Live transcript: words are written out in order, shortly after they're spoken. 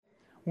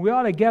We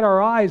ought to get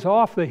our eyes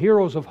off the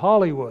heroes of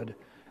Hollywood.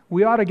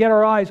 We ought to get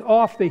our eyes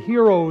off the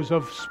heroes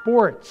of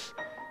sports.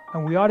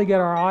 And we ought to get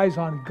our eyes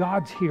on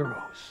God's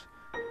heroes.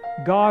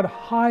 God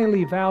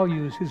highly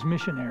values His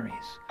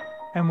missionaries.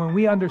 And when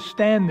we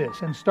understand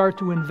this and start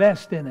to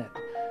invest in it,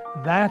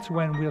 that's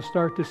when we'll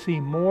start to see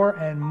more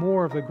and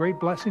more of the great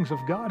blessings of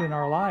God in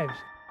our lives.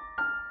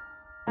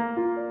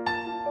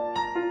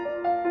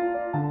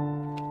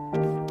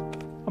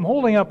 I'm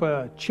holding up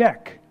a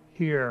check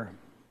here,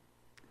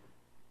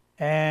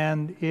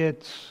 and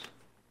it's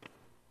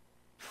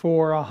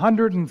for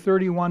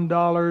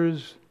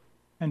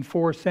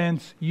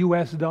 $131.04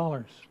 US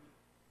dollars.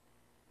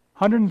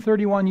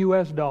 131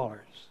 US dollars.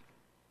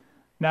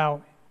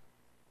 Now,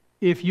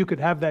 if you could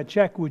have that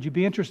check, would you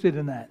be interested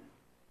in that?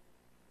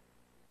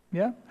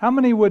 Yeah? How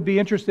many would be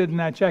interested in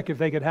that check if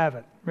they could have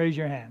it? Raise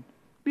your hand.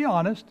 Be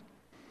honest.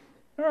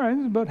 All right,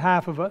 it's about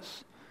half of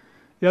us.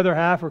 The other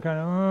half are kind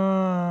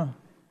of,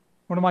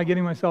 what am I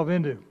getting myself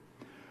into?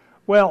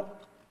 Well,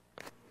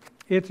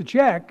 it's a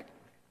check,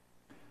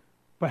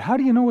 but how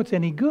do you know it's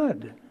any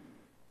good?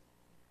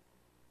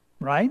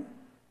 Right?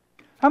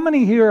 How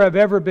many here have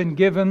ever been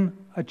given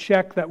a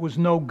check that was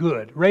no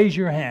good? Raise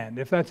your hand.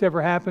 If that's ever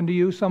happened to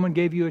you, someone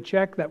gave you a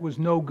check that was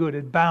no good.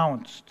 It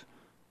bounced.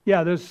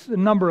 Yeah, there's a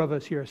number of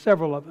us here,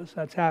 several of us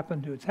that's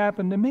happened to. It's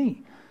happened to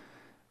me.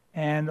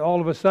 And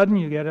all of a sudden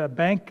you get a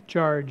bank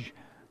charge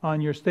on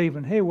your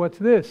statement. Hey, what's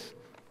this?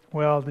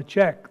 Well, the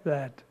check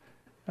that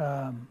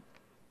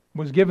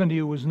was given to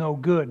you was no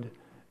good.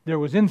 There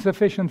was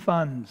insufficient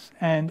funds,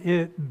 and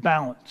it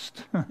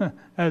bounced,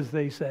 as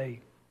they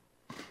say.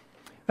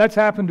 That's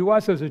happened to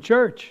us as a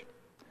church.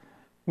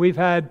 We've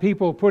had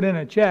people put in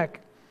a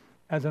check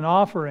as an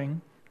offering,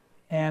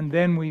 and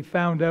then we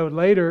found out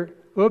later,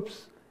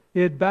 oops,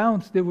 it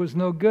bounced, it was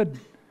no good.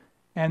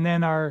 And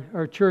then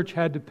our church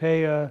had to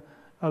pay a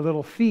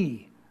little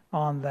fee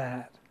on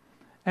that.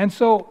 And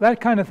so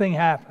that kind of thing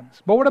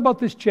happens. But what about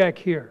this check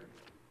here?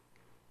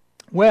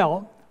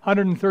 Well,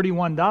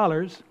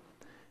 $131,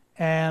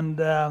 and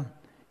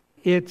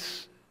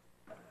it's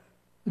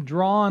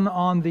drawn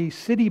on the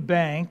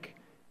Citibank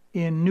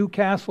in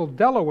Newcastle,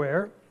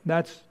 Delaware.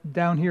 That's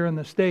down here in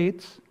the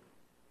States.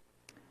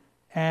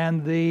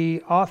 And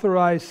the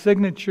authorized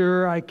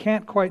signature, I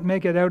can't quite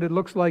make it out. It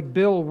looks like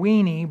Bill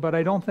Weaney, but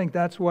I don't think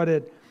that's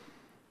the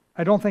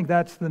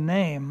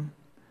name.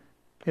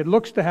 It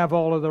looks to have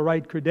all of the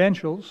right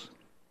credentials.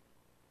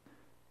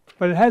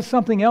 But it has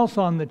something else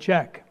on the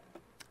check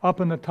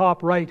up in the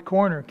top right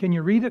corner. Can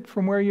you read it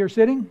from where you're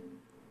sitting?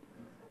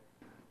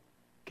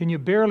 Can you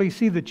barely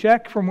see the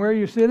check from where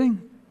you're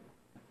sitting?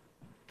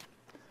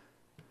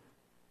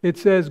 It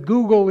says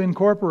Google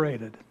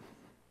Incorporated.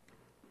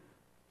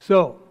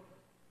 So,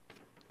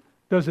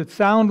 does it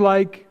sound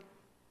like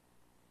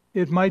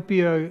it might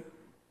be a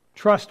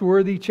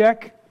trustworthy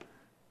check?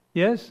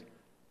 Yes?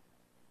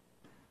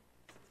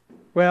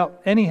 Well,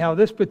 anyhow,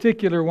 this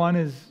particular one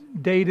is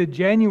dated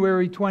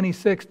January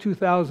 26,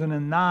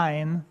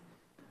 2009.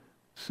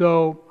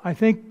 So I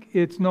think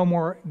it's no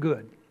more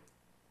good.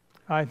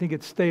 I think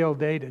it's stale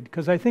dated.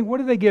 Because I think, what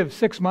do they give?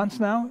 6 months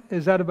now?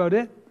 Is that about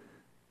it?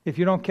 If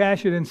you don't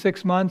cash it in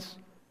 6 months,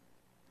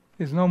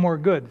 it's no more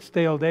good.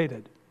 Stale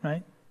dated,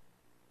 right?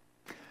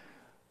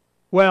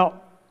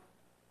 Well,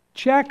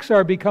 checks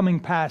are becoming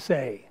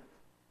passé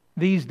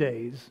these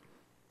days.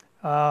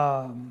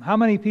 How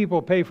many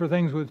people pay for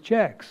things with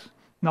checks?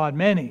 Not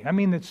many. I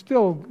mean, it's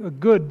still a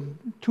good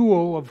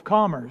tool of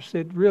commerce.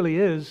 It really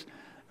is.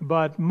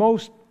 But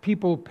most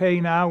people pay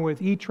now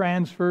with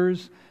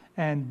e-transfers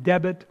and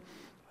debit.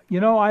 You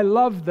know, I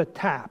love the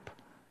tap.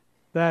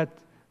 That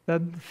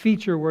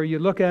feature where you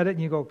look at it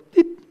and you go,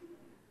 beep,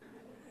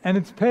 and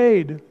it's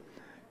paid.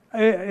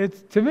 To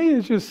me,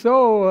 it's just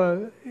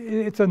so,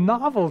 it's a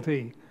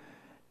novelty.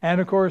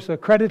 And of course,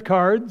 credit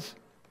cards,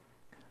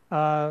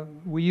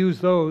 we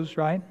use those,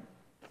 right?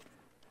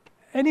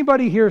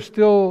 Anybody here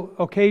still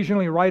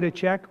occasionally write a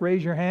check?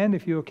 Raise your hand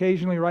if you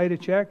occasionally write a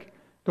check.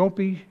 Don't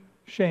be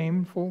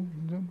shameful.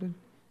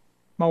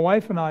 My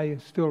wife and I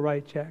still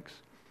write checks.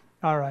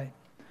 All right.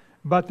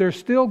 But there's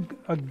still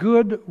a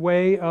good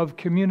way of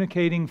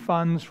communicating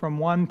funds from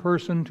one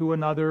person to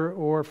another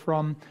or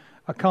from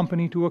a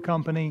company to a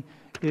company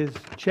is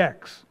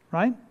checks,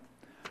 right?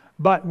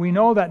 But we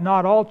know that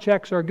not all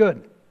checks are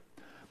good.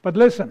 But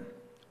listen,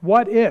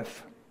 what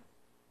if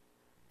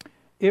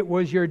it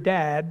was your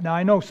dad? Now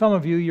I know some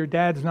of you, your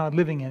dad's not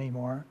living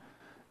anymore,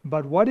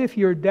 but what if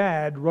your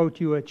dad wrote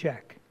you a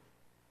check?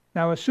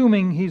 Now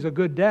assuming he's a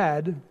good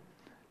dad,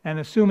 and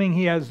assuming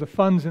he has the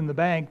funds in the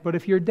bank, but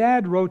if your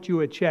dad wrote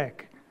you a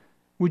check,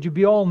 would you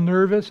be all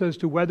nervous as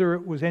to whether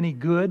it was any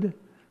good?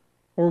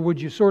 Or would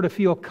you sort of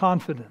feel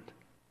confident?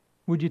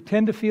 Would you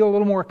tend to feel a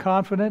little more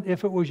confident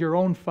if it was your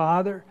own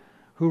father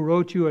who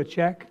wrote you a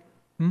check?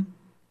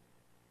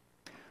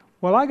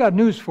 Well, I got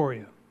news for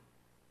you.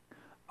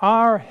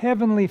 Our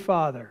Heavenly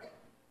Father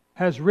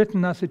has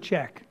written us a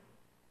check.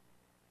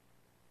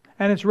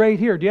 And it's right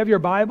here. Do you have your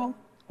Bible?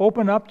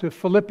 Open up to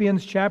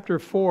Philippians chapter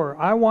 4.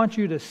 I want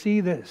you to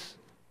see this.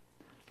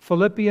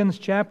 Philippians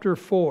chapter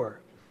 4.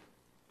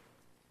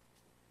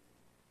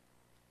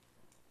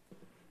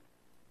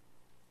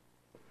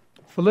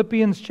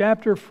 Philippians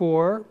chapter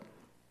 4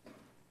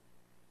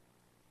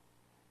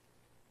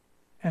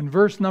 and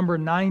verse number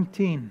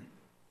 19.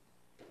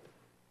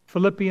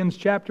 Philippians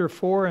chapter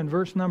 4 and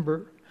verse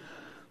number,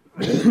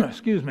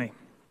 excuse me,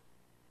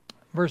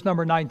 verse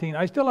number 19.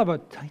 I still have a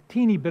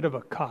teeny bit of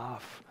a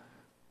cough.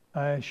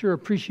 I sure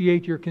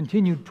appreciate your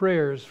continued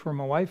prayers for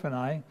my wife and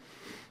I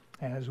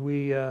as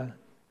we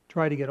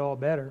try to get all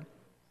better.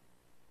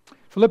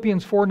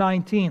 Philippians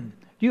 4:19.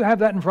 Do you have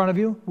that in front of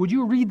you? Would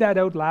you read that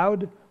out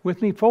loud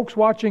with me? Folks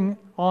watching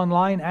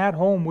online at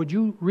home, would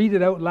you read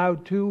it out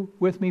loud too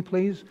with me,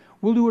 please?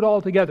 We'll do it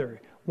all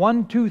together.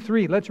 1, 2,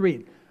 3. Let's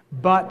read.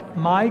 But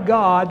my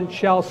God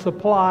shall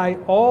supply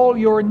all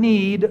your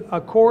need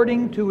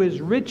according to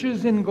His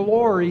riches in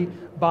glory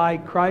by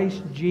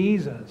Christ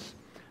Jesus.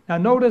 Now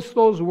notice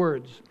those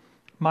words.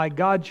 My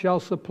God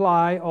shall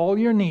supply all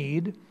your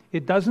need.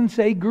 It doesn't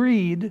say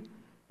greed,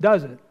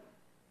 does it?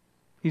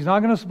 He's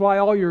not going to supply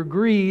all your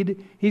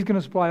greed. He's going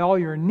to supply all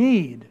your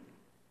need.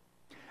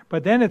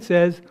 But then it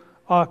says,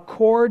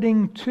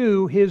 according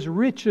to His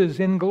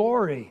riches in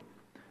glory.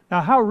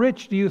 Now, how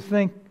rich do you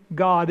think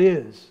God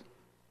is?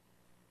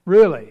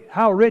 Really,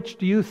 how rich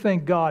do you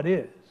think God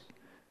is?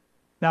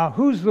 Now,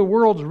 who's the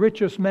world's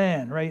richest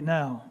man right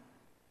now?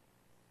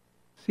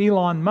 It's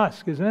Elon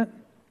Musk, isn't it?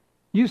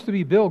 Used to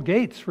be Bill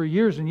Gates for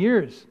years and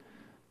years,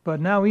 but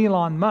now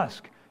Elon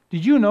Musk.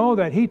 Did you know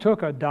that he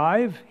took a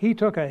dive? He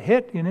took a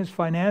hit in his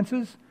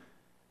finances,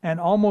 and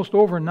almost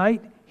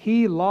overnight,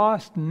 he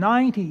lost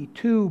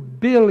 $92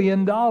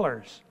 billion.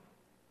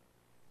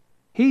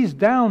 He's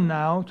down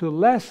now to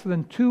less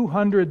than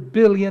 $200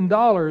 billion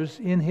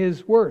in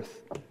his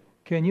worth.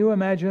 Can you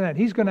imagine that?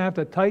 He's going to have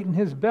to tighten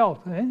his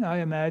belt, I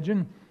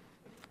imagine.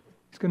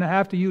 He's going to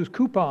have to use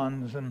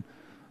coupons and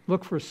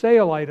look for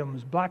sale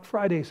items, Black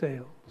Friday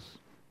sales.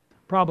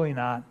 Probably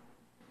not.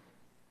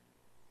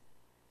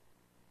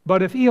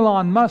 But if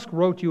Elon Musk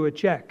wrote you a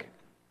check,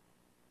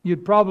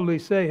 you'd probably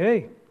say,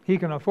 hey, he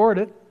can afford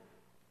it.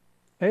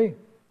 Hey,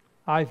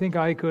 I think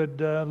I could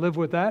live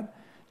with that.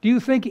 Do you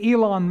think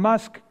Elon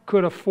Musk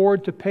could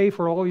afford to pay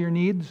for all your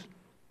needs?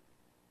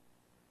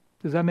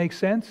 Does that make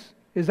sense?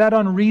 Is that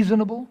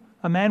unreasonable?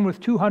 A man with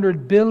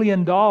 $200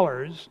 billion,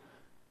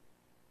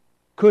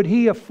 could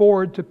he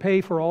afford to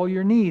pay for all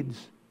your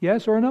needs?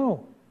 Yes or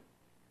no?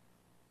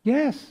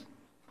 Yes.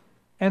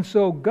 And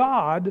so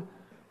God,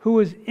 who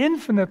is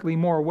infinitely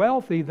more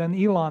wealthy than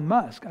Elon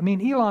Musk. I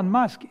mean, Elon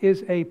Musk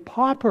is a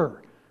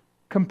pauper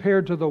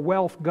compared to the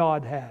wealth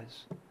God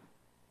has.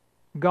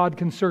 God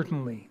can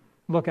certainly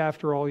look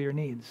after all your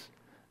needs.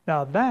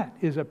 Now, that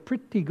is a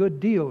pretty good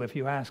deal if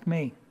you ask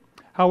me.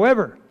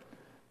 However,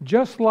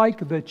 just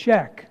like the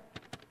check,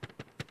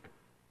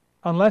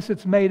 unless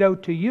it's made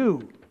out to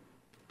you,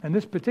 and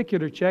this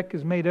particular check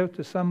is made out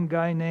to some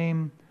guy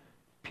named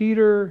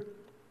Peter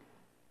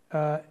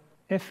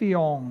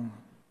Effiong.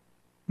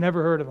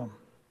 Never heard of him.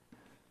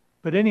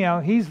 But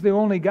anyhow, he's the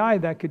only guy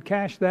that could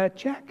cash that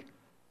check.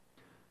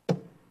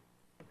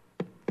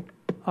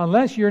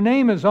 Unless your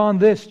name is on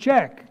this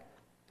check,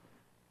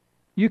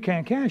 you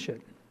can't cash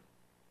it.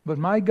 But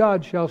my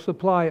God shall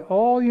supply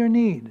all your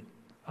need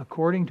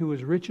according to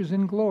His riches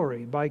in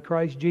glory by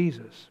Christ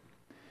Jesus.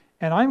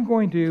 And I'm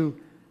going to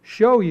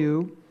show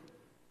you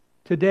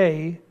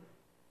today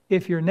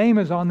if your name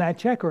is on that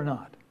check or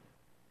not.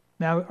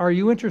 Now, are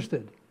you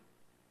interested?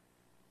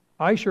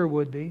 I sure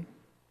would be.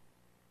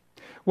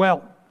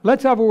 Well,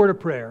 let's have a word of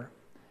prayer,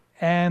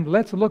 and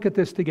let's look at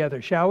this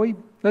together, shall we?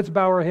 Let's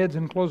bow our heads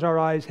and close our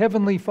eyes.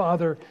 Heavenly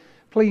Father,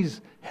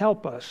 please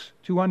help us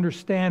to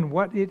understand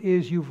what it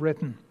is You've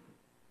written.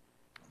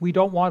 We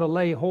don't want to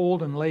lay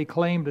hold and lay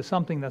claim to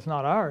something that's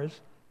not ours,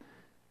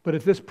 but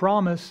if this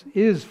promise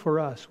is for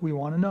us, we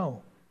want to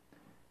know.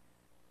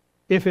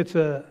 If it's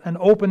an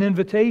open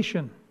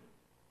invitation,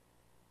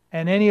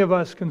 and any of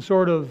us can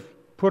sort of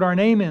put our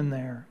name in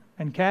there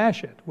and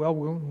cash it, well,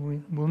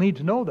 we'll need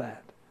to know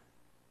that.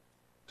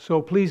 So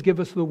please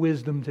give us the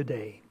wisdom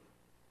today.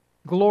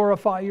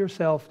 Glorify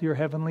Yourself, dear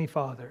Heavenly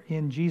Father.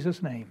 In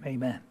Jesus' name,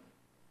 amen.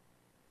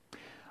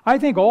 I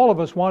think all of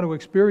us want to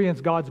experience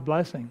God's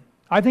blessing.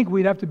 I think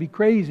we'd have to be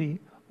crazy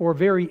or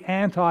very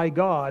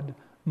anti-God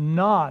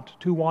not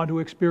to want to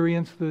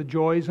experience the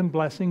joys and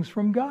blessings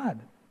from God.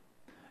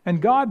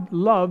 And God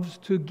loves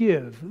to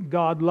give.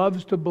 God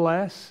loves to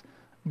bless.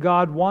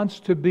 God wants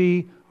to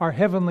be our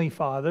Heavenly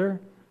Father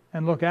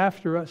and look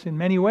after us in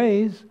many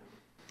ways.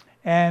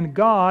 And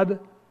God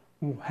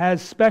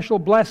has special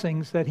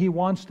blessings that He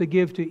wants to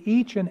give to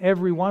each and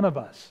every one of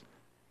us.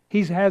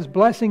 He has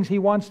blessings He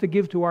wants to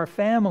give to our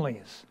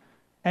families.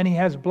 And He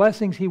has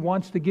blessings He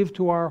wants to give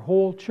to our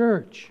whole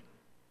church.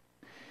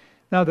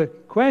 Now the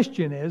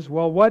question is,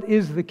 well, what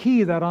is the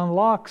key that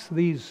unlocks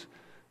these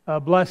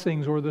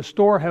blessings or the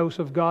storehouse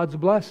of God's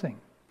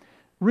blessing?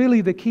 Really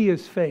the key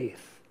is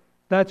faith.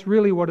 That's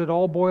really what it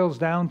all boils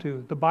down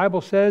to. The Bible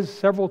says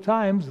several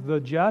times, the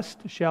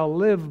just shall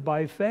live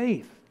by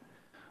faith.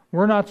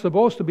 We're not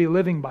supposed to be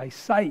living by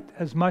sight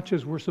as much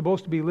as we're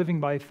supposed to be living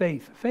by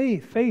faith.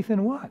 Faith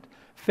in what?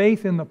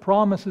 Faith in the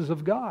promises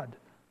of God.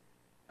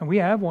 And we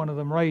have one of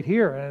them right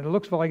here, and it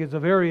looks like it's a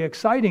very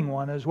exciting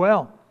one as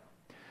well.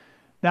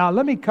 Now,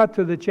 let me cut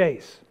to the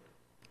chase.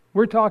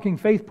 We're talking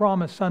Faith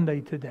Promise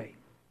Sunday today.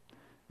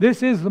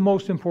 This is the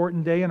most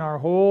important day in our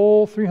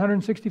whole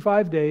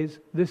 365 days.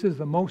 This is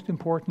the most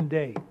important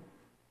day.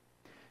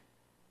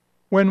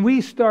 When we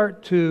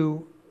start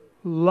to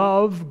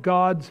love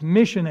God's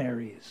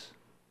missionaries,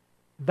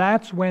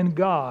 that's when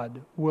God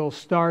will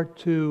start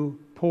to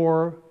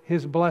pour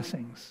His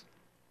blessings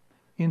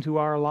into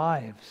our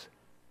lives.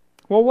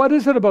 Well, what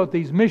is it about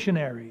these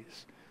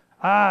missionaries?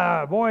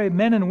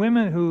 Men and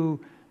women who,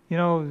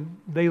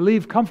 they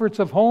leave comforts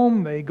of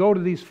home, they go to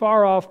these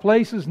far-off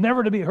places,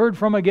 never to be heard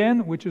from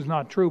again, which is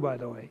not true, by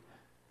the way.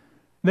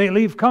 They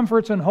leave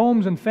comforts and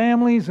homes and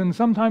families and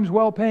sometimes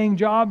well-paying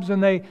jobs,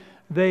 and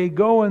they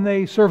go and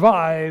they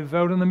survive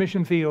out in the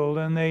mission field,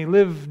 and they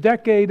live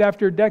decade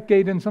after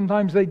decade, and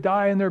sometimes they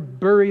die and they're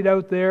buried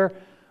out there.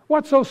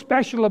 What's so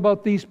special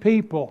about these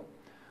people?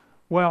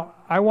 Well,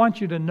 I want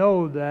you to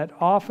know that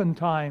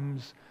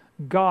oftentimes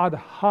God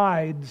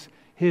hides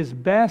His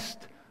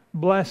best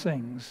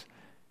blessings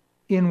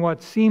in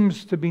what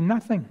seems to be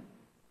nothing.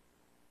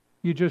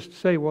 You just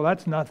say, well,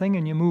 that's nothing,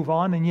 and you move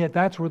on, and yet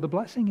that's where the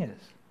blessing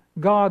is.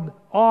 God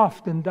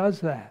often does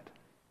that.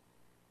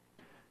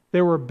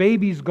 There were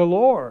babies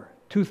galore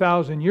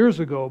 2,000 years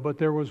ago, but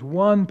there was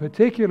one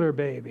particular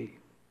baby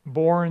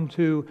born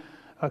to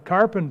a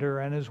carpenter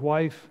and his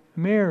wife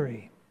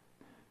Mary.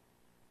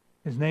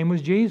 His name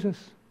was Jesus.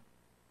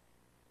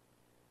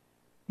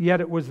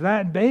 Yet it was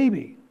that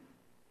baby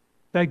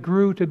that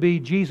grew to be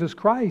Jesus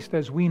Christ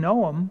as we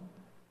know Him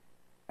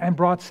and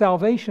brought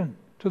salvation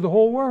to the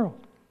whole world.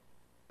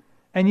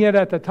 And yet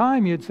at the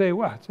time you'd say,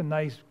 well, it's a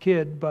nice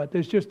kid, but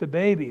there's just a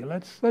baby.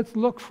 Let's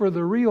look for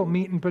the real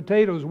meat and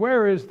potatoes.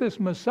 Where is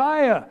this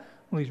Messiah?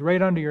 Well, He's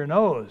right under your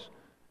nose.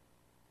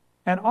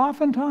 And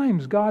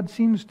oftentimes God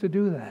seems to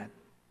do that.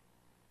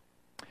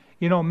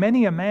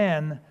 Many a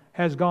man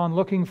has gone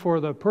looking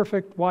for the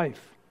perfect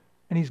wife.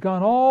 And he's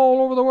gone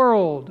all over the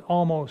world,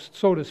 almost,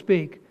 so to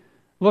speak,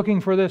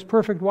 looking for this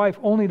perfect wife,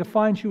 only to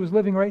find she was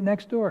living right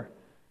next door.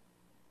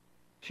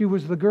 She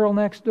was the girl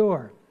next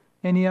door.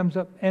 And he ends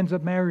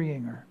up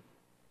marrying her.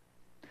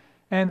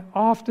 And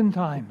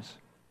oftentimes,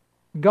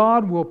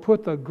 God will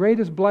put the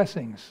greatest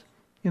blessings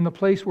in the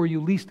place where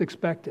you least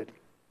expect it.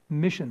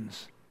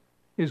 Missions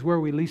is where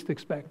we least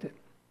expect it.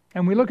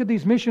 And we look at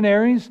these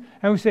missionaries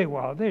and we say,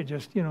 well, they're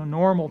just,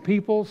 normal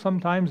people.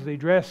 Sometimes they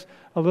dress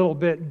a little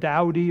bit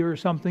dowdy or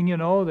something,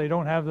 They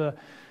don't have the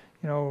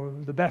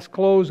best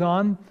clothes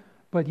on.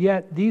 But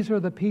yet, these are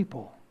the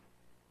people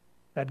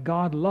that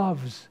God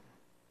loves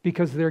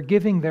because they're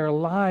giving their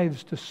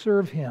lives to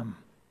serve Him.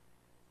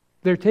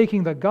 They're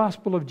taking the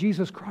gospel of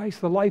Jesus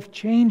Christ, the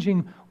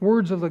life-changing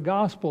words of the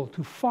gospel,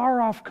 to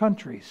far-off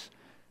countries.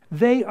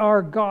 They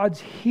are God's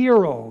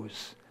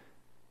heroes.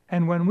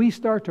 And when we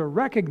start to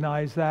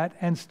recognize that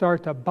and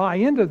start to buy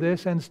into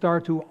this and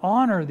start to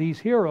honor these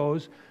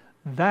heroes,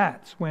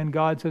 that's when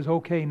God says,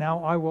 okay,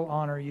 now I will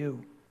honor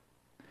you.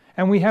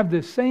 And we have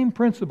this same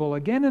principle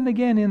again and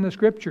again in the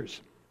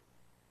Scriptures.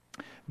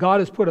 God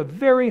has put a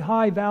very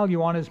high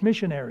value on His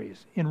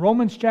missionaries. In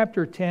Romans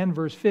chapter 10,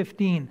 verse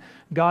 15,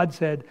 God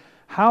said,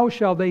 how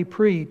shall they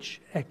preach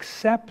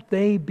except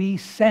they be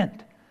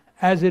sent?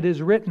 As it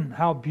is written,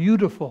 how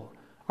beautiful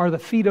are the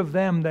feet of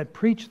them that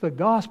preach the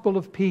gospel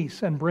of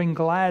peace and bring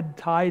glad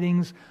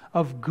tidings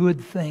of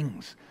good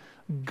things.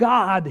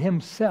 God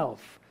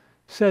Himself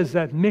says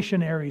that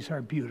missionaries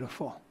are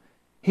beautiful.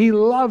 He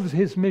loves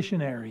His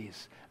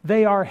missionaries.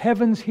 They are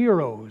heaven's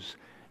heroes,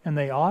 and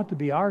they ought to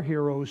be our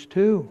heroes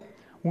too.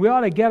 We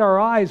ought to get our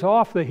eyes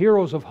off the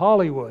heroes of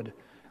Hollywood.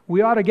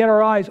 We ought to get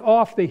our eyes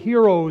off the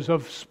heroes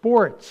of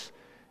sports,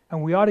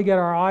 and we ought to get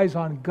our eyes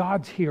on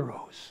God's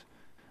heroes.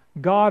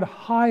 God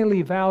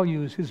highly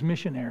values His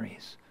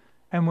missionaries.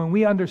 And when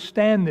we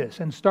understand this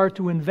and start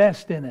to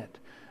invest in it,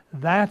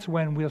 that's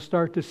when we'll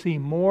start to see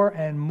more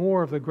and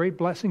more of the great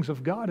blessings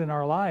of God in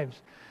our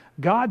lives.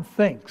 God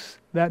thinks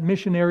that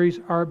missionaries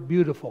are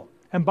beautiful.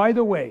 And by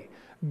the way,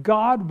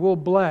 God will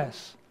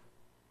bless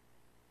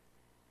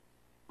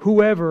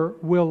whoever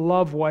will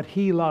love what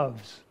He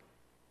loves.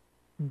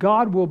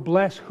 God will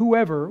bless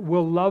whoever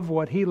will love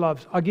what He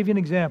loves. I'll give you an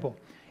example.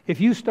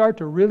 If you start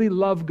to really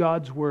love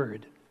God's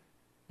Word,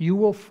 you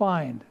will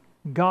find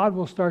God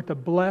will start to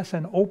bless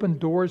and open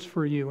doors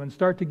for you and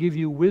start to give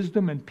you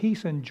wisdom and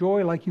peace and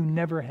joy like you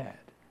never had.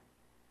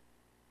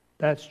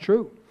 That's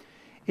true.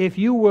 If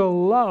you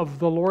will love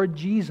the Lord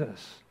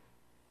Jesus,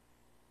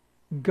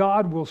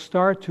 God will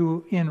start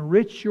to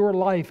enrich your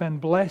life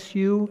and bless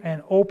you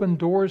and open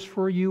doors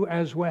for you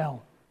as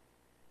well.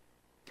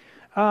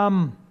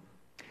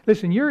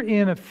 Listen, you're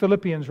in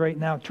Philippians right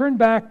now. Turn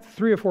back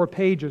 3 or 4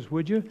 pages,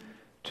 would you,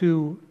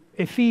 to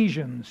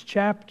Ephesians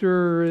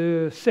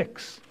chapter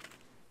 6.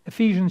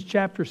 Ephesians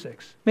chapter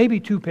 6. Maybe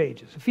 2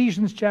 pages.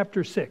 Ephesians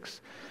chapter 6.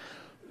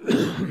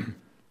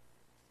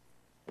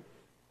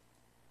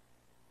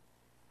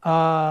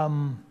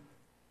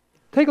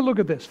 Take a look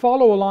at this.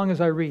 Follow along as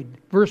I read.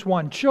 Verse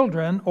 1.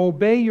 Children,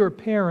 obey your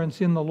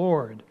parents in the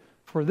Lord,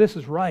 for this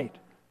is right.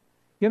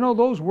 You know,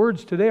 those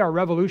words today are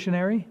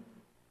revolutionary.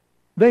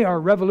 They are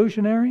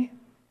revolutionary.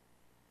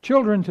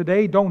 Children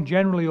today don't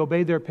generally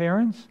obey their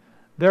parents.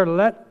 They're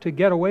let to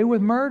get away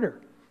with murder.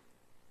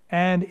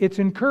 And it's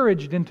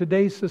encouraged in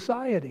today's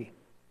society.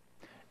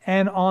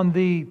 And on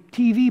the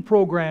TV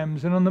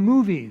programs and on the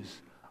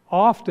movies,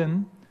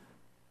 often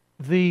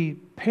the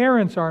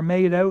parents are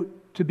made out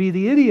to be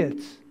the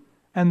idiots,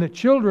 and the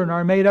children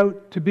are made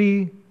out to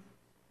be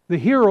the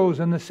heroes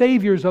and the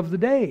saviors of the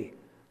day.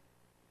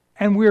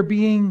 And we're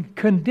being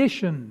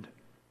conditioned.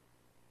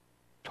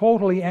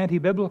 Totally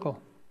anti-biblical.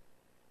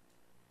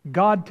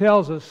 God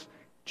tells us,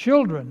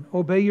 children,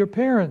 obey your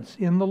parents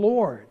in the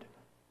Lord,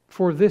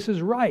 for this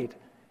is right.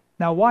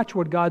 Now watch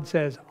what God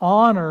says.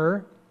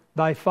 Honor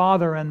thy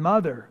father and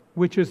mother,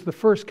 which is the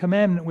first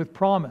commandment with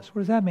promise.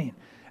 What does that mean?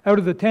 Out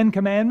of the 10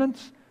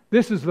 commandments,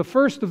 this is the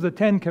first of the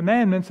 10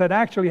 commandments that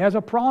actually has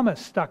a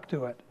promise stuck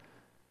to it.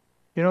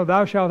 You know,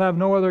 thou shalt have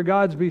no other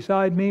gods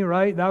beside me,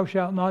 right? Thou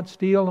shalt not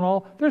steal and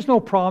all. There's no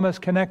promise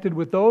connected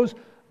with those,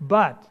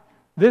 but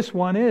this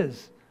one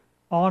is.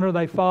 Honor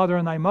thy father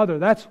and thy mother.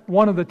 That's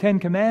one of the 10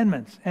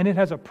 commandments, and it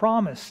has a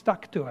promise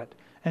stuck to it.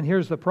 And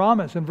here's the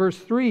promise in verse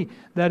 3,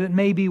 that it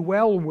may be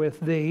well with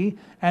thee,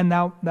 and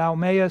thou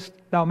mayest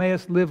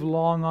live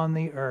long on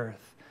the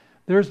earth.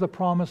 There's the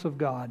promise of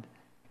God.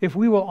 If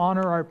we will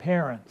honor our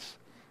parents,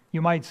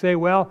 you might say,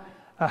 well,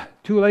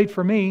 too late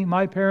for me.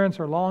 My parents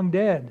are long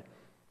dead.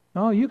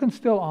 No, you can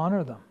still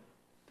honor them.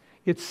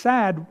 It's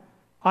sad.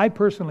 I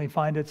personally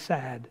find it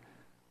sad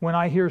when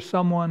I hear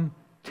someone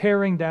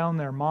tearing down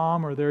their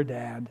mom or their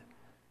dad.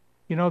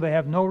 You know, they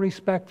have no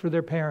respect for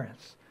their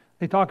parents.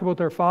 They talk about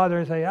their father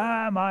and say,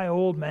 my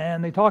old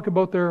man. They talk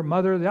about their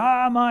mother,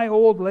 my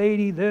old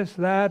lady, this,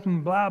 that,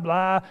 and blah,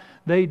 blah.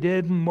 They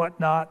did and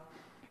whatnot.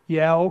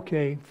 Yeah,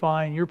 okay,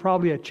 fine. You're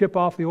probably a chip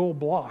off the old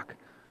block.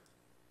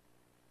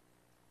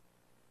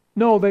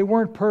 No, they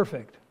weren't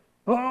perfect.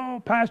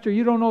 Oh, Pastor,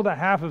 you don't know the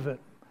half of it.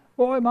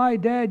 Boy, my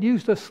dad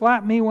used to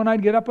slap me when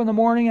I'd get up in the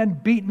morning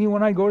and beat me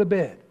when I'd go to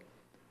bed.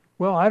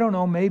 Well, I don't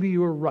know, maybe you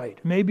were right.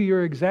 Maybe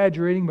you're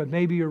exaggerating, but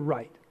maybe you're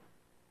right.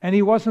 And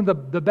he wasn't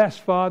the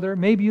best father.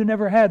 Maybe you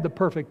never had the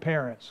perfect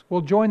parents.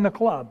 Well, join the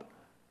club.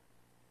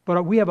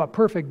 But we have a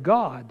perfect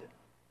God.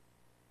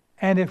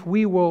 And if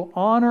we will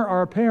honor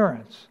our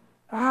parents,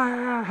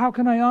 how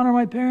can I honor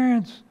my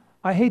parents?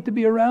 I hate to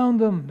be around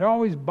them. They're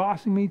always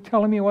bossing me,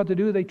 telling me what to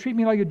do. They treat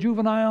me like a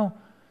juvenile.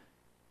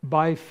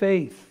 By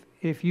faith,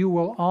 if you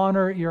will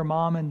honor your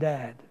mom and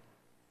dad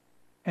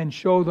and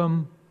show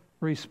them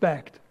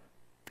respect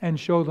and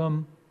show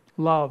them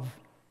love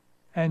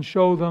and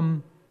show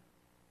them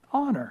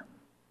honor,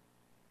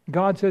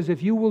 God says,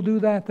 if you will do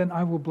that, then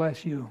I will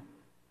bless you.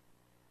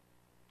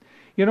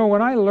 You know,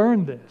 when I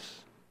learned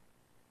this,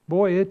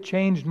 boy, it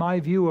changed my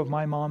view of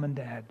my mom and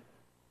dad.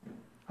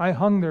 I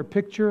hung their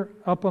picture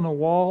up on a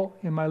wall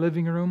in my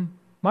living room.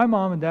 My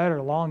mom and dad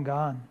are long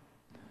gone.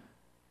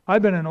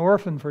 I've been an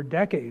orphan for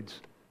decades.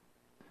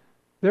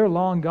 They're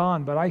long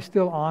gone, but I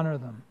still honor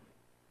them.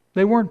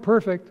 They weren't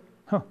perfect.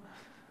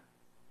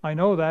 I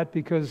know that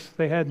because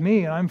they had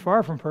me, and I'm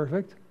far from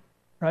perfect,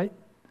 right?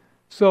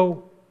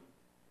 So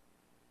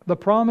the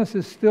promise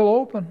is still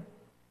open.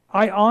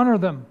 I honor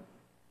them.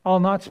 I'll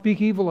not speak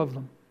evil of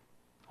them.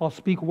 I'll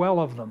speak well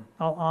of them.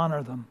 I'll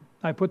honor them.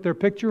 I put their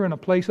picture in a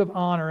place of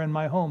honor in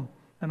my home,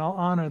 and I'll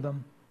honor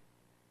them.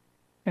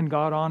 And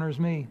God honors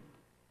me.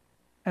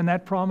 And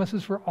that promise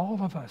is for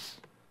all of us.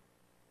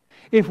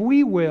 If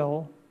we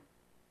will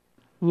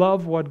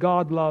love what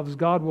God loves,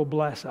 God will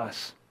bless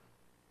us.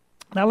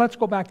 Now let's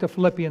go back to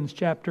Philippians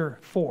chapter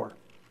 4.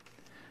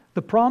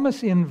 The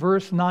promise in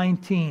verse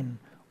 19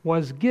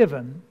 was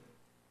given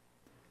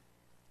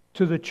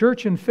to the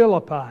church in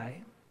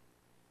Philippi,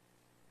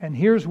 and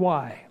here's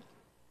why.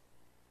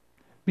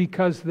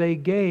 Because they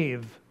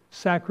gave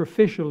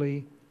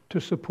sacrificially to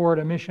support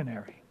a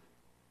missionary.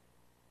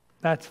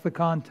 That's the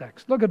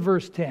context. Look at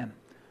verse 10.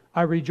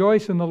 I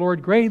rejoice in the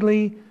Lord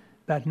greatly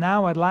that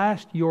now at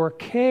last your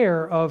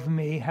care of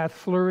me hath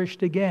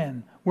flourished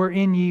again,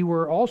 wherein ye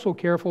were also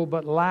careful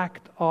but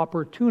lacked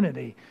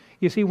opportunity.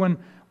 You see,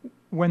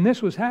 when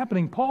this was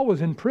happening, Paul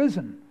was in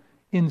prison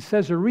in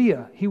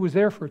Caesarea. He was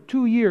there for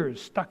 2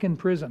 years, stuck in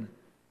prison.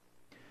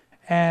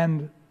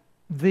 And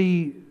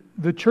the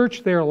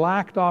church there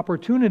lacked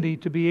opportunity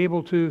to be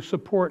able to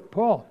support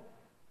Paul.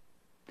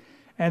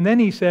 And then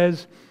he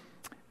says,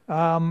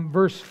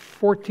 verse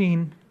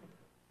 14,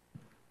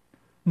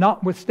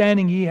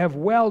 notwithstanding ye have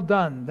well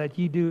done that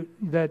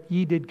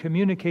ye did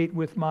communicate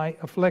with my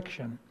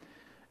affliction.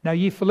 Now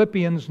ye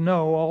Philippians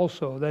know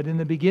also that in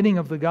the beginning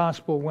of the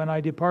gospel, when I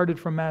departed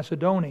from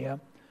Macedonia,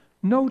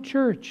 no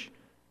church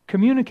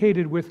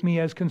communicated with me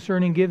as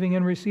concerning giving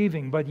and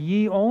receiving, but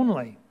ye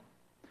only.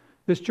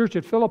 This church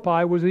at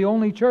Philippi was the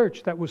only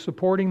church that was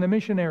supporting the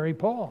missionary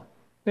Paul.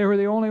 They were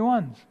the only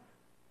ones.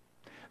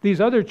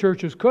 These other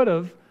churches could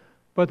have,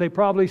 but they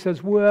probably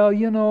says, well,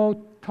 you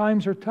know,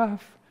 times are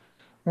tough.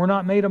 We're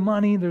not made of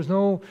money. There's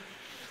no,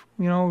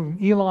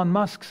 Elon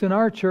Musk's in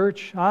our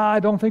church. I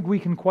don't think we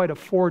can quite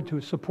afford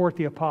to support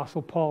the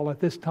Apostle Paul at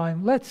this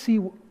time. Let's see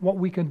what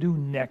we can do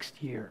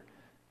next year.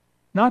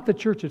 Not the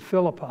church at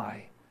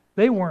Philippi.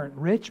 They weren't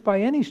rich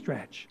by any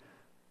stretch,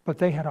 but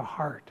they had a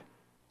heart.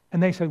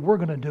 And they said, we're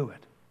going to do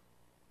it.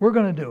 We're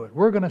going to do it.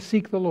 We're going to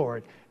seek the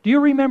Lord. Do you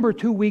remember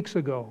 2 weeks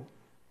ago,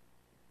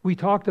 we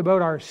talked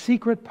about our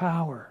secret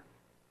power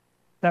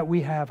that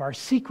we have, our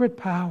secret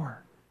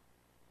power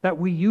that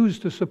we use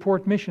to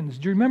support missions.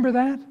 Do you remember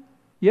that?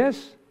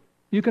 Yes?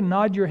 You can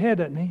nod your head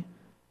at me.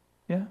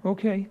 Yeah,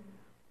 okay.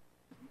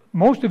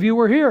 Most of you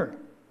were here.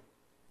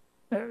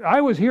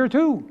 I was here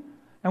too.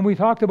 And we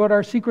talked about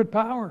our secret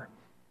power.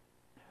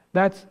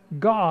 That's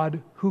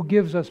God who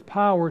gives us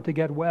power to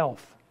get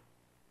wealth.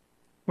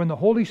 When the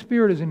Holy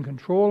Spirit is in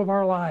control of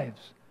our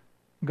lives,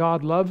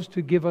 God loves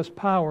to give us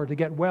power to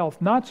get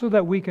wealth, not so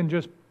that we can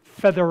just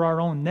feather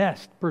our own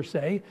nest per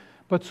se,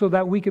 but so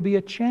that we could be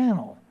a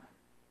channel.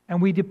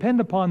 And we depend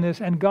upon this,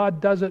 and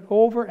God does it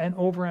over and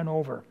over and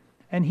over.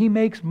 And He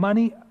makes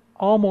money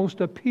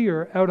almost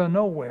appear out of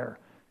nowhere.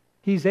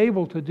 He's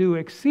able to do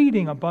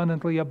exceeding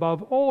abundantly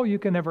above all you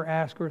can ever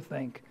ask or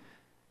think.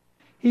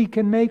 He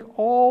can make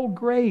all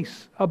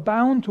grace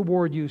abound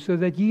toward you, so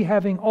that ye,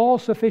 having all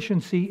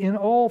sufficiency in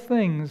all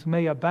things,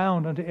 may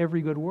abound unto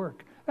every good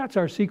work. That's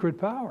our secret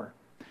power.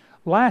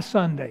 Last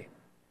Sunday,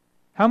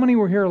 how many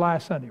were here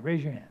last Sunday?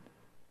 Raise your hand.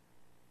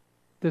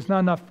 There's not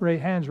enough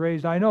hands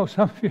raised. I know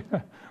some of you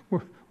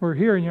were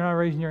here and you're not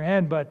raising your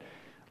hand, but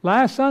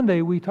last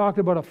Sunday we talked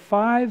about a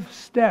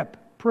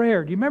 5-step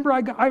prayer. Do you remember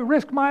I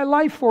risked my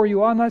life for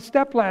you on that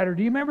step ladder?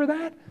 Do you remember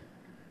that?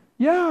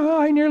 Yeah,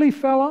 I nearly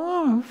fell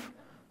off.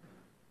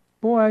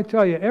 Boy, I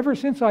tell you,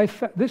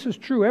 this is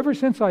true, ever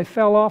since I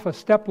fell off a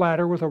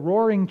stepladder with a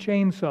roaring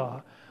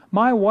chainsaw,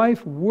 my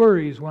wife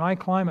worries when I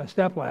climb a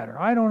stepladder.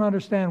 I don't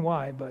understand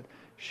why, but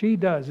she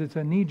does. It's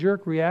a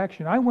knee-jerk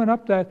reaction. I went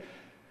up that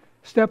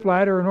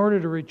stepladder in order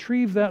to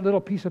retrieve that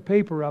little piece of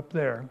paper up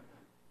there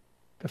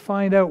to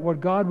find out what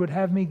God would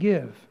have me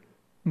give.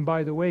 And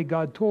by the way,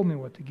 God told me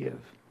what to give.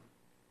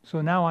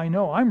 So now I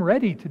know. I'm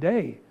ready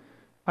today.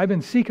 I've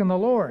been seeking the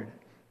Lord.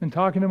 Been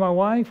talking to my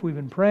wife. We've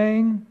been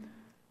praying.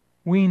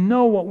 We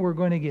know what we're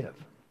going to give.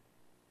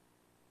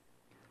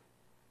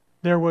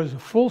 There was a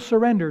full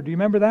surrender. Do you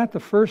remember that? The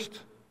first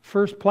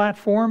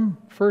platform,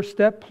 first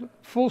step,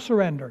 full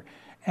surrender.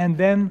 And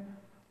then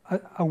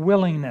a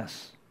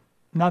willingness.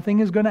 Nothing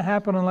is going to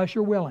happen unless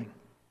you're willing.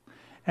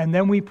 And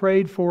then we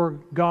prayed for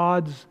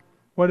God's,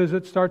 what is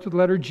it? Starts with the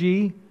letter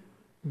G.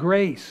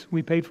 Grace.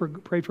 We prayed for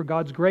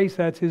God's grace.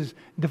 That's His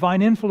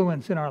divine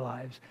influence in our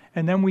lives.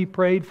 And then we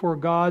prayed for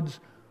God's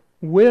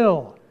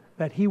will,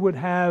 that He would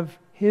have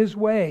His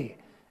way.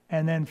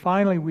 And then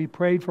finally we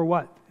prayed for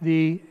what?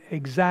 The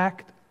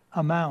exact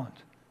amount.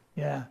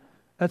 Yeah,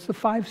 that's the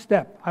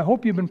 5-step. I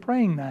hope you've been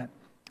praying that.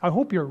 I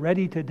hope you're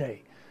ready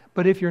today.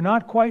 But if you're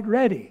not quite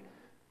ready,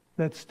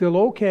 that's still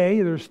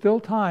okay. There's still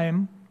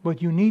time,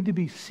 but you need to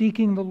be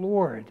seeking the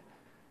Lord.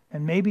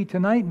 And maybe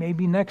tonight,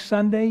 maybe next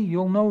Sunday,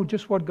 you'll know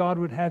just what God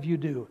would have you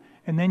do.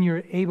 And then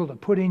you're able to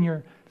put in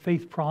your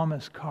faith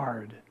promise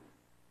card.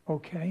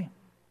 Okay?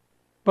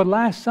 But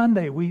last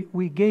Sunday,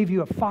 we gave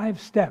you a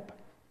 5-step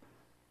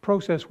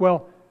process.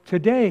 Well,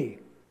 today,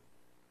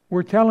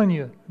 we're telling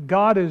you,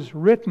 God has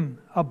written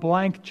a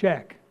blank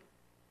check.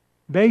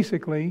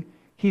 Basically,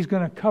 He's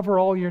going to cover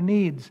all your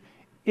needs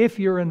if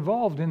you're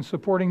involved in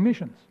supporting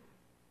missions.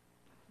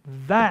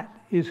 That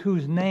is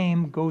whose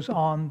name goes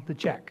on the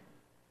check.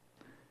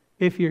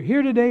 If you're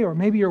here today, or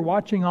maybe you're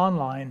watching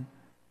online,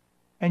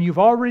 and you've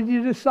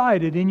already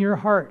decided in your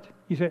heart,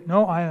 you say,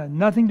 no, I have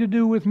nothing to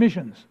do with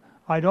missions.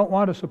 I don't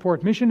want to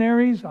support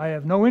missionaries. I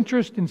have no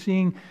interest in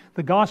seeing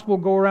the gospel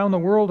go around the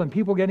world and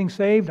people getting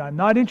saved. I'm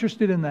not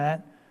interested in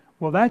that.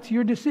 Well, that's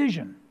your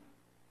decision.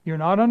 You're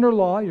not under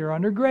law, you're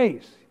under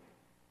grace.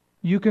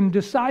 You can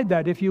decide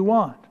that if you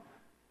want.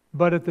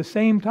 But at the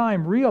same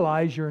time,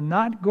 realize you're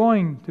not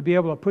going to be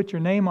able to put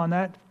your name on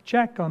that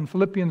check on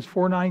Philippians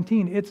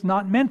 4:19. It's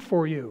not meant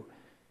for you.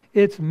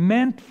 It's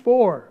meant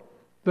for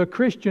the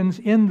Christians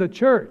in the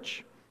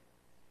church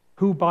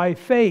who by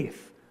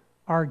faith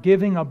are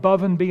giving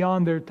above and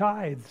beyond their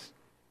tithes.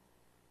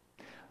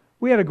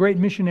 We had a great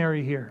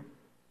missionary here,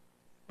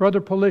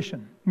 Brother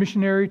Polishin,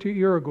 missionary to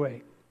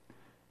Uruguay.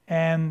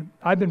 And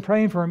I've been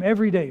praying for him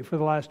every day for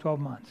the last 12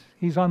 months.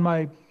 He's on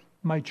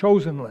my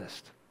chosen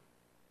list.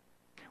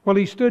 Well,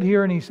 he stood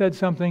here and he said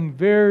something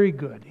very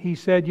good. He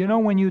said, you know,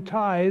 when you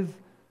tithe,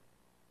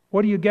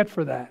 what do you get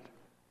for that?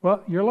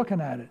 Well, you're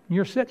looking at it.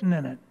 You're sitting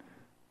in it.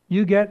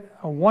 You get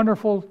a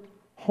wonderful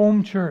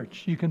home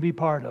church you can be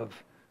part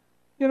of.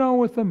 You know,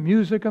 with the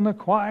music and the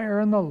choir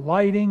and the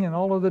lighting and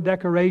all of the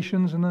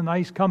decorations and the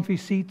nice comfy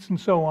seats and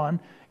so on.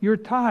 Your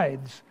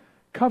tithes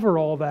cover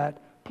all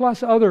that,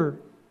 plus other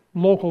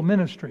local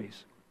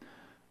ministries.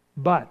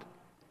 But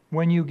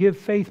when you give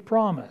faith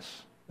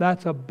promise,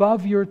 that's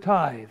above your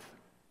tithe.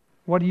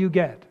 What do you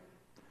get?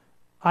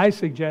 I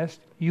suggest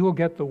you will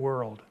get the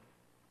world.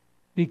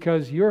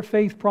 Because your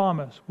faith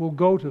promise will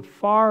go to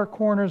far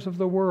corners of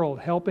the world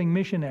helping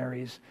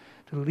missionaries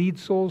to lead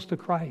souls to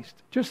Christ.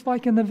 Just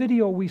like in the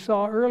video we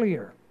saw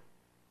earlier.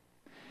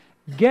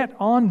 Get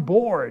on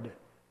board.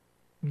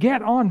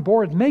 Get on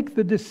board. Make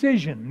the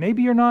decision.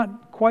 Maybe you're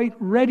not quite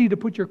ready to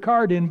put your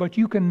card in, but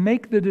you can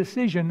make the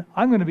decision,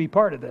 I'm going to be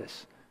part of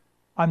this.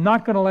 I'm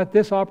not going to let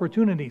this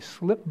opportunity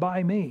slip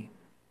by me.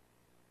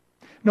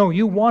 No,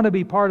 you want to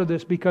be part of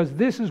this because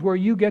this is where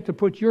you get to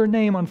put your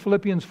name on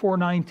Philippians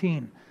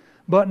 4:19.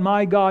 But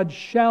my God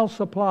shall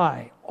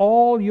supply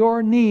all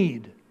your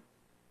need.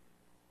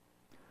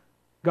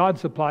 God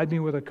supplied me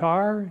with a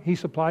car. He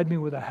supplied me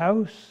with a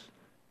house.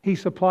 He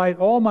supplied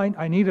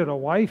I needed a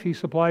wife. He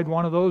supplied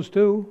one of those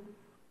too.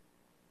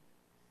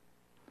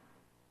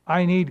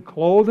 I need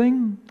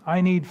clothing.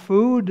 I need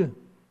food.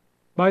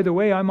 By the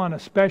way, I'm on a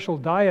special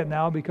diet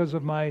now because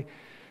of my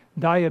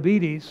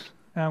diabetes.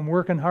 I'm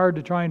working hard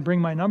to try and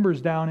bring my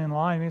numbers down in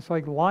line. It's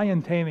like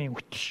lion taming,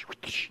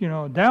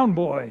 down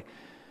boy.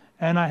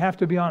 And I have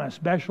to be on a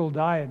special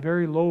diet,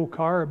 very low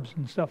carbs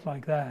and stuff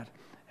like that.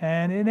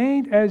 And it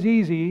ain't as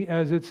easy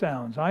as it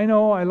sounds. I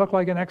know I look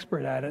like an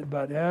expert at it,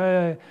 but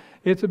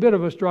it's a bit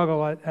of a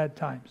struggle at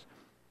times.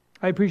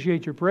 I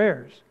appreciate your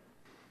prayers.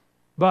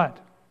 But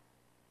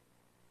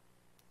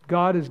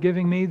God is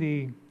giving me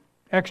the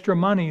extra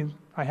money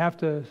I have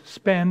to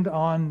spend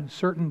on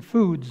certain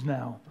foods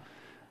now.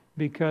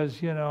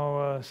 Because,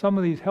 some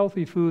of these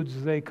healthy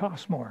foods, they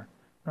cost more,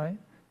 right?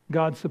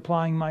 God's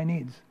supplying my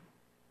needs.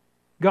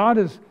 God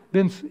has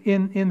been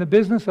in the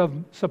business of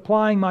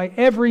supplying my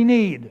every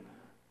need.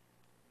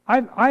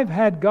 I've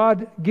had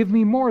God give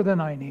me more than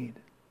I need.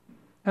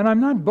 And I'm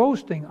not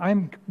boasting.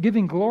 I'm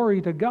giving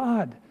glory to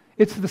God.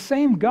 It's the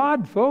same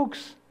God,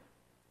 folks.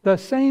 The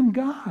same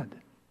God.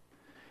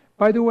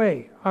 By the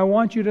way, I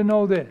want you to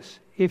know this.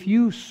 If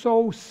you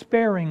sow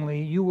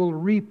sparingly, you will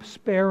reap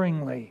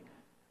sparingly.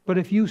 But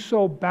if you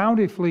sow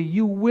bountifully,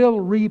 you will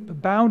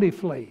reap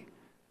bountifully.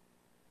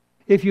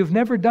 If you've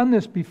never done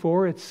this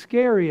before, it's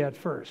scary at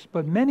first.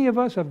 But many of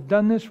us have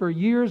done this for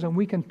years and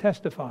we can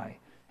testify.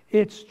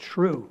 It's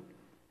true.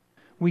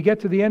 We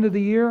get to the end of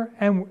the year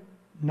and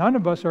none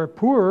of us are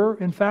poorer.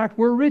 In fact,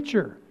 we're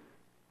richer.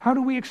 How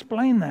do we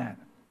explain that?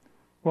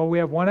 Well, we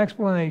have one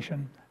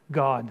explanation.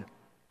 God.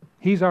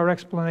 He's our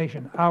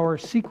explanation. Our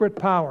secret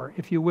power,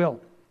 if you will.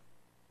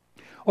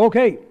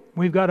 Okay.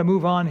 We've got to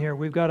move on here.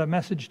 We've got a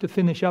message to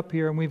finish up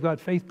here, and we've got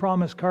faith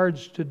promise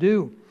cards to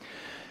do.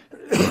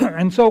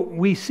 And so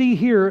we see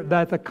here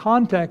that the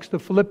context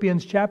of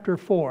Philippians chapter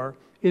 4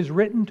 is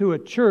written to a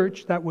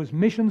church that was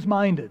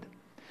missions-minded,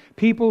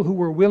 people who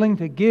were willing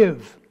to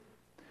give.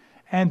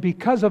 And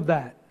because of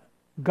that,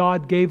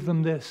 God gave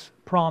them this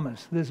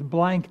promise, this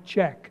blank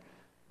check.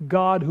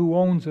 God, who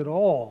owns it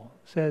all,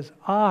 says,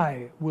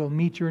 I will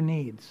meet your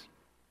needs.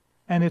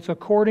 And it's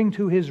according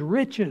to His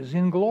riches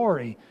in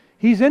glory.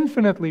 He's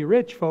infinitely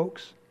rich,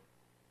 folks.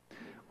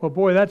 Well,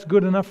 boy, that's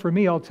good enough for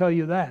me, I'll tell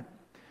you that.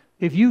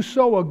 If you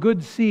sow a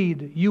good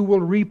seed, you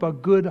will reap a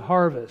good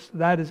harvest.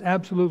 That is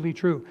absolutely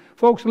true.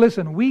 Folks,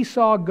 listen, we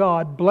saw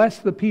God bless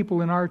the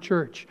people in our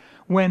church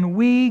when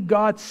we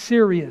got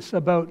serious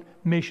about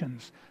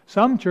missions.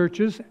 Some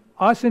churches,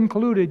 us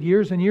included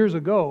years and years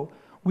ago,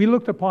 we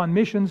looked upon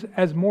missions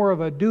as more of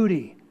a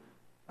duty.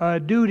 A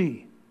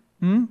duty.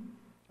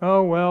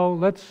 Oh, well,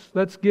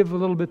 let's give a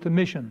little bit to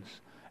missions.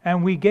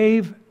 And we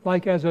gave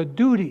like as a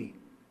duty.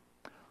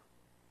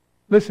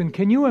 Listen,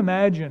 can you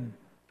imagine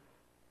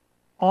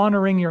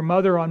honoring your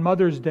mother on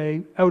Mother's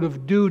Day out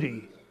of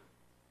duty?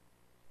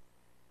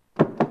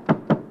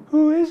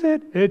 Who is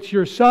it? It's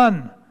your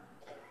son.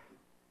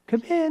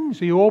 Come in.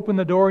 So you open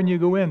the door and you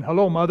go in.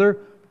 Hello, Mother.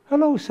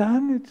 Hello,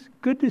 son. It's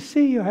good to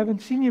see you. I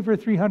haven't seen you for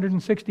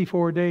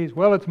 364 days.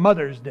 Well, it's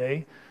Mother's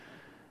Day.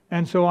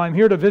 And so I'm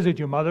here to visit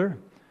you, Mother,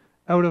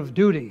 out of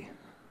duty.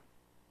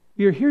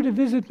 You're here to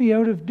visit me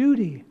out of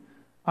duty.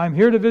 I'm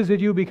here to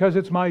visit you because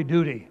it's my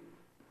duty.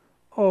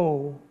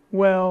 Oh,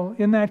 well,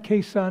 in that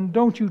case, son,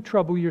 don't you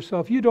trouble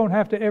yourself. You don't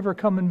have to ever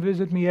come and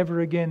visit me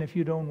ever again if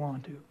you don't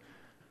want to.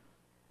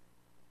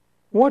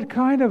 What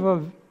kind of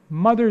a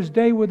Mother's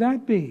Day would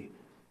that be?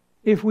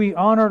 If we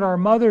honored our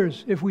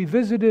mothers, if we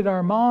visited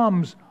our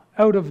moms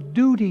out of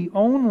duty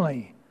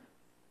only.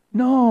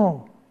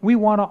 No, we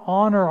want to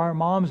honor our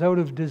moms out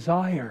of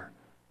desire.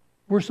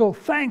 We're so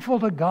thankful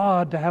to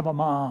God to have a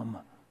mom.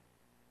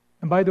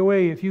 And by the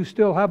way, if you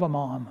still have a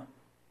mom,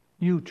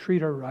 you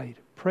treat her right.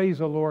 Praise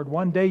the Lord.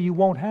 One day you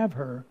won't have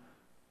her,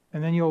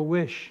 and then you'll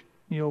wish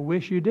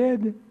you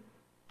did.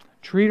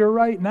 Treat her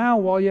right now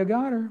while you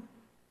got her.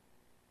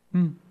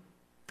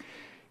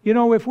 You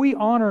know, if we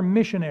honor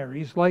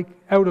missionaries like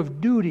out of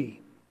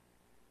duty,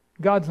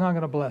 God's not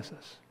going to bless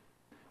us.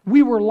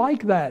 We were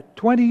like that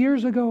 20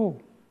 years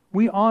ago.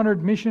 We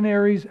honored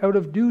missionaries out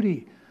of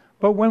duty.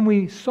 But when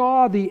we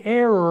saw the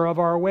error of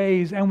our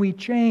ways and we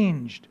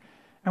changed,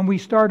 and we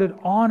started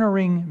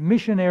honoring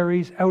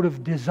missionaries out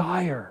of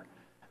desire,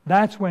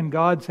 that's when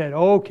God said,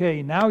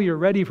 okay, now you're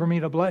ready for me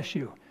to bless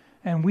you.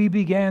 And we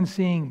began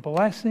seeing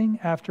blessing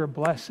after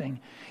blessing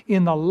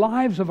in the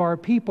lives of our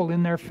people,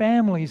 in their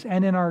families,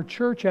 and in our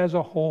church as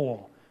a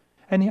whole.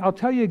 And I'll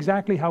tell you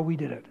exactly how we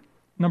did it.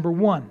 Number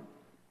one,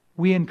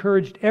 we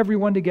encouraged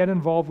everyone to get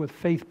involved with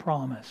Faith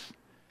Promise.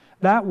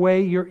 That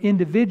way you're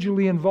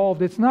individually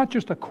involved. It's not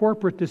just a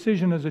corporate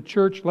decision as a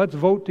church, let's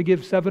vote to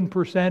give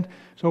 7%,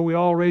 so we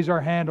all raise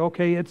our hand,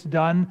 okay, it's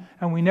done,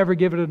 and we never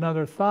give it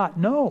another thought.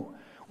 No,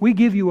 we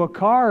give you a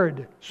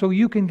card so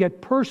you can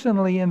get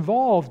personally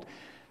involved.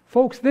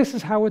 Folks, this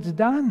is how it's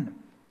done.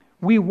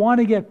 We want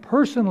to get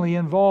personally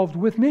involved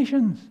with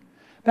missions.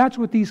 That's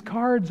what these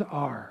cards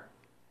are.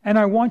 And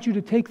I want you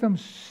to take them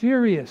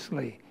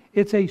seriously.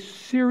 It's a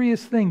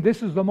serious thing.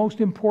 This is the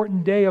most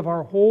important day of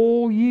our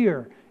whole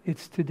year.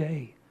 It's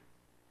today.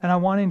 And I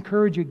want to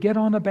encourage you, get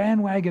on the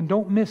bandwagon.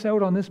 Don't miss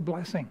out on this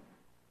blessing.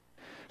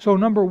 So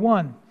number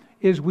one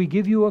is we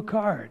give you a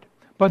card.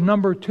 But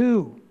number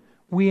two,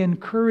 we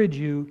encourage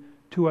you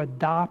to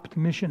adopt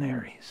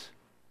missionaries.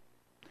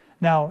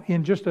 Now,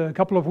 in just a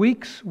couple of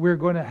weeks, we're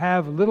going to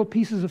have little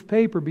pieces of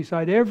paper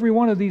beside every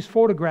one of these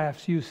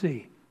photographs you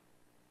see.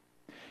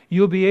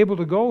 You'll be able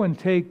to go and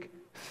take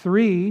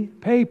 3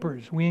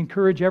 papers. We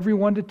encourage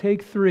everyone to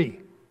take 3.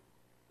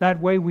 That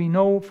way we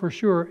know for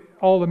sure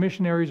all the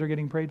missionaries are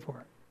getting prayed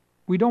for.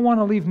 We don't want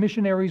to leave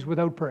missionaries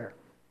without prayer.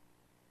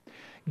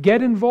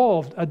 Get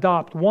involved.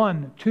 Adopt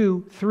 1,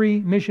 2, 3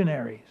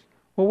 missionaries.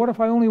 Well, what if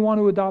I only want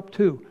to adopt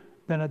 2?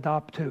 Then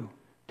adopt 2.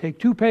 Take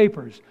 2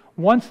 papers.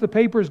 Once the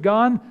paper's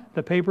gone,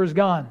 the paper's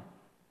gone.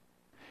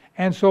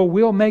 And so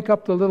we'll make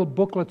up the little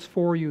booklets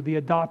for you, the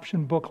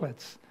adoption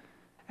booklets.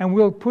 And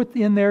we'll put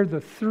in there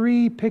the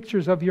 3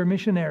 pictures of your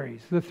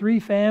missionaries, the 3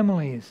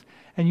 families.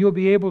 And you'll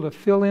be able to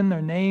fill in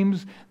their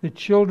names, the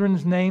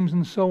children's names,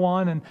 and so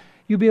on. And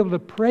you'll be able to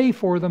pray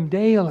for them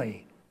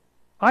daily.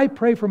 I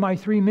pray for my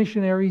 3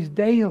 missionaries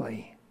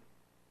daily.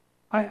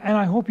 And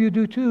I hope you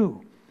do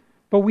too.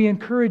 But we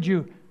encourage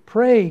you,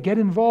 pray, get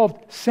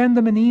involved, send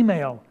them an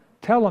email.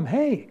 Tell them,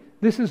 hey,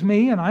 this is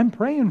me and I'm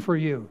praying for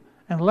you.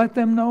 And let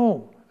them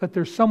know that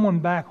there's someone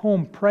back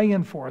home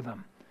praying for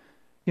them.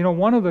 You know,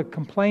 one of the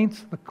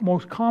complaints, the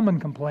most common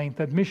complaint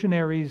that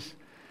missionaries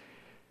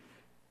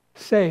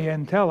say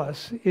and tell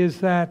us is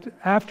that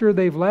after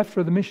they've left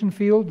for the mission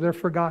field, they're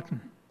forgotten.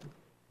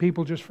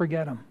 People just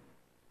forget them.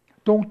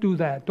 Don't do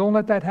that. Don't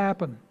let that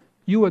happen.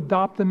 You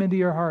adopt them into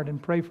your heart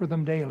and pray for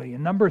them daily.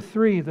 And number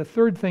 3, the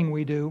third thing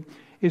we do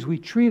is we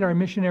treat our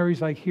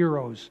missionaries like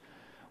heroes.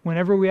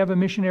 Whenever we have a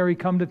missionary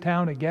come to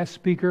town, a guest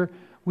speaker,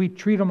 we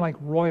treat them like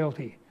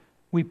royalty.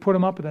 We put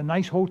them up at a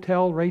nice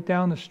hotel right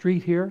down the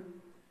street here.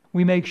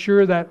 We make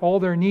sure that all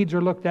their needs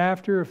are looked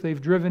after. If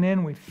they've driven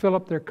in, we fill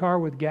up their car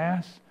with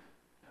gas.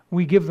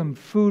 We give them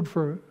food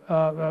for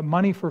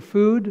money for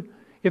food.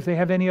 If they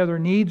have any other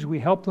needs, we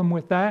help them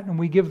with that, and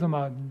we give them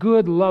a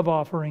good love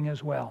offering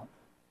as well.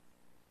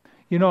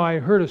 You know, I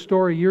heard a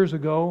story years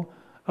ago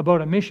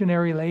about a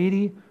missionary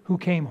lady who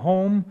came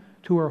home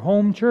to her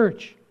home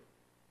church.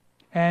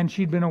 And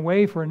she'd been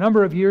away for a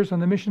number of years on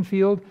the mission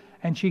field,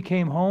 and she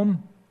came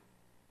home,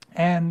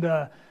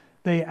 and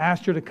they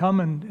asked her to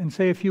come and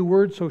say a few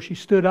words, so she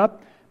stood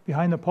up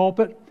behind the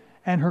pulpit,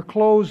 and her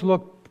clothes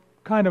looked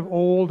kind of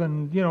old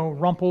and, you know,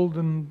 rumpled,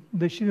 and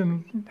she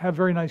didn't have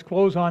very nice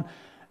clothes on.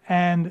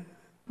 And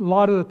a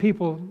lot of the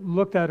people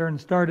looked at her and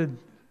started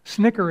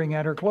snickering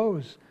at her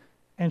clothes.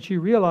 And she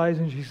realized,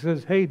 and she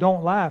says, hey,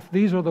 don't laugh.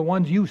 These are the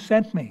ones you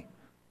sent me.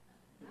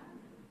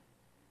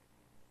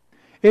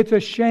 It's a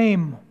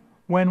shame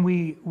when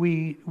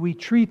we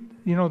treat,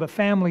 you know, the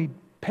family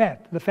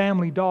pet, the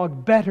family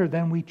dog, better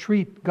than we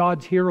treat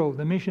God's hero,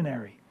 the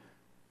missionary.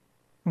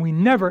 And we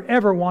never,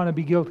 ever want to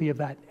be guilty of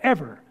that,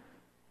 ever.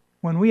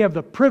 When we have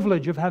the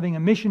privilege of having a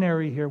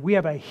missionary here, we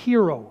have a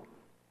hero.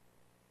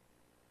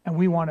 And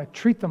we want to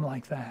treat them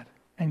like that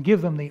and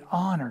give them the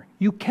honor.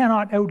 You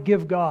cannot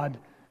outgive God,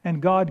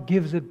 and God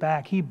gives it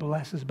back. He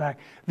blesses back.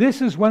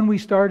 This is when we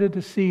started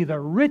to see the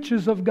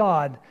riches of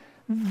God.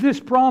 This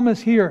promise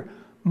here,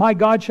 my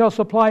God shall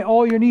supply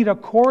all your need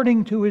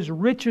according to His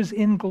riches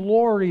in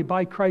glory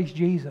by Christ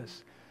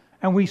Jesus.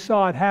 And we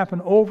saw it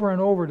happen over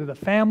and over to the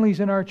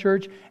families in our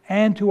church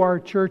and to our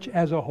church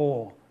as a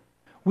whole.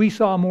 We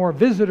saw more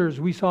visitors.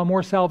 We saw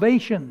more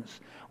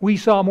salvations. We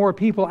saw more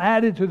people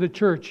added to the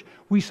church.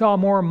 We saw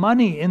more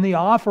money in the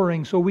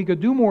offering so we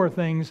could do more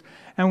things.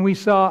 And we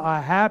saw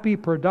a happy,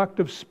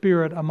 productive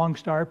spirit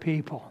amongst our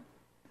people.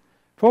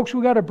 Folks,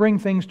 we've got to bring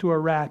things to a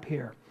wrap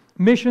here.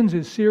 Missions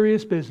is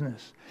serious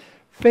business.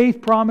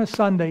 Faith Promise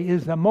Sunday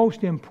is the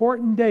most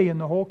important day in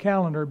the whole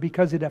calendar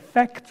because it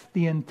affects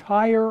the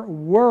entire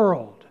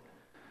world.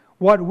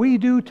 What we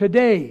do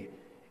today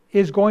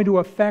is going to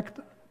affect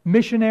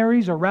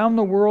missionaries around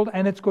the world,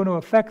 and it's going to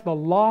affect the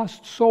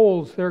lost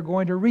souls they're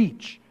going to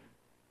reach.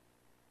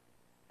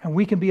 And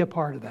we can be a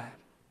part of that.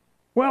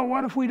 Well,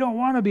 what if we don't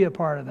want to be a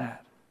part of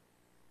that?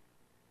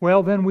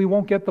 Well, then we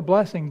won't get the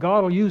blessing.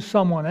 God will use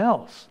someone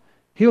else.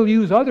 He'll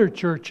use other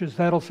churches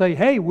that'll say,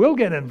 hey, we'll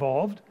get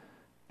involved,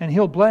 and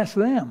He'll bless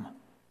them.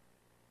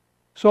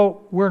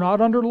 So we're not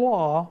under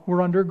law,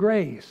 we're under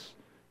grace.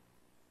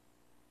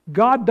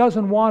 God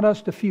doesn't want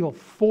us to feel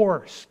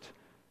forced.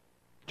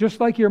 Just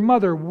like your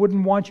mother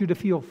wouldn't want you to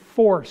feel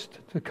forced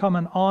to come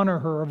and honor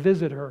her or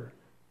visit her,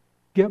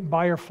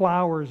 buy her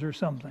flowers or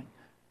something.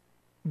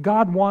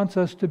 God wants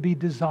us to be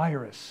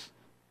desirous.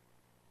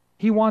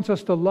 He wants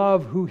us to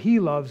love who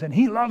He loves, and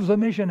He loves the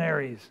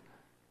missionaries.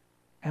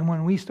 And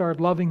when we start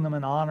loving them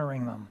and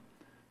honoring them,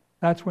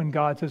 that's when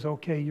God says,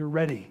 okay, you're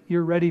ready.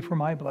 You're ready for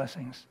my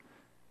blessings.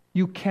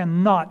 You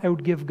cannot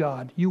outgive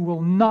God. You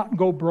will not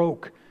go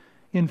broke.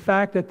 In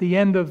fact, at the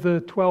end of the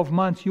 12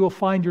 months, you'll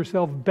find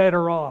yourself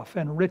better off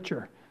and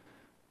richer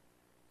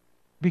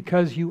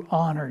because you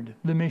honored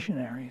the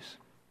missionaries.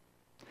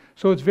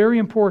 So it's very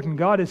important.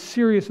 God is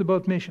serious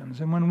about missions.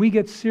 And when we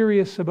get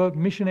serious about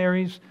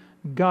missionaries,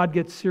 God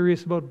gets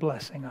serious about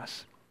blessing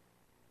us.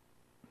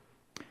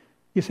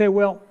 You say,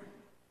 well,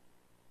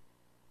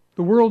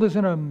 the world is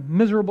in a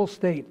miserable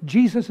state.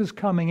 Jesus is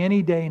coming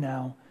any day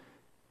now.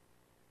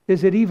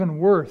 Is it even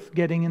worth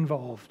getting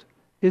involved?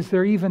 Is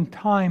there even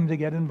time to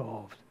get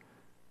involved?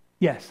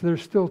 Yes,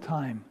 there's still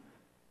time.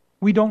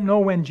 We don't know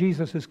when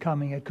Jesus is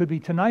coming. It could be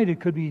tonight. It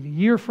could be a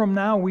year from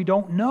now. We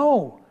don't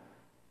know.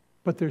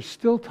 But there's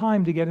still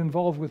time to get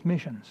involved with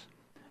missions.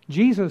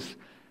 Jesus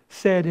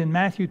said in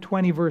Matthew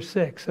 20, verse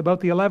 6, about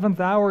the 11th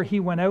hour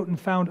he went out and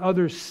found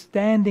others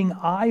standing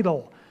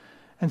idle,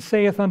 and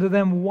saith unto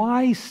them,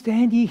 why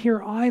stand ye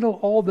here idle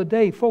all the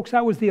day? Folks,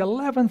 that was the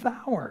 11th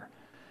hour.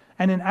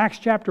 And in Acts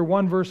chapter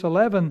 1, verse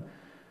 11,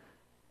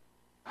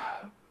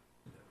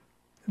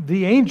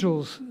 the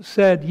angels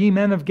said, ye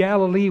men of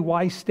Galilee,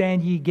 why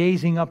stand ye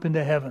gazing up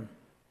into heaven?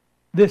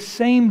 This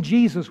same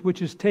Jesus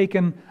which is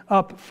taken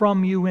up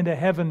from you into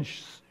heaven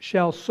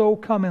shall so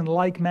come in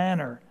like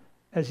manner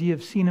as ye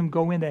have seen him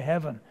go into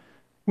heaven.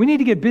 We need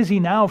to get busy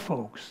now,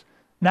 folks.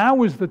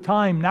 Now is the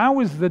time. Now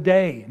is the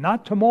day.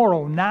 Not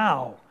tomorrow,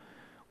 now.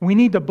 We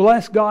need to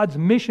bless God's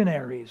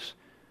missionaries.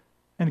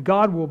 And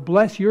God will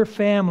bless your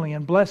family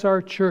and bless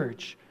our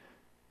church.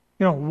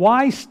 You know,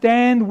 why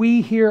stand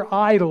we here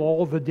idle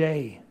all the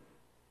day?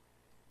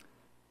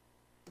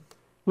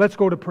 Let's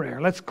go to prayer.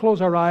 Let's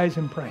close our eyes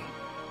and pray.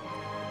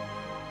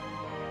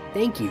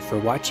 Thank you for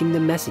watching the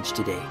message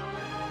today.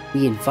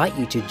 We invite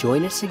you to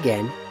join us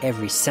again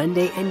every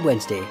Sunday and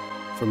Wednesday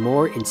for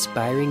more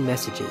inspiring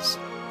messages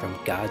from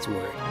God's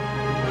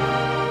Word.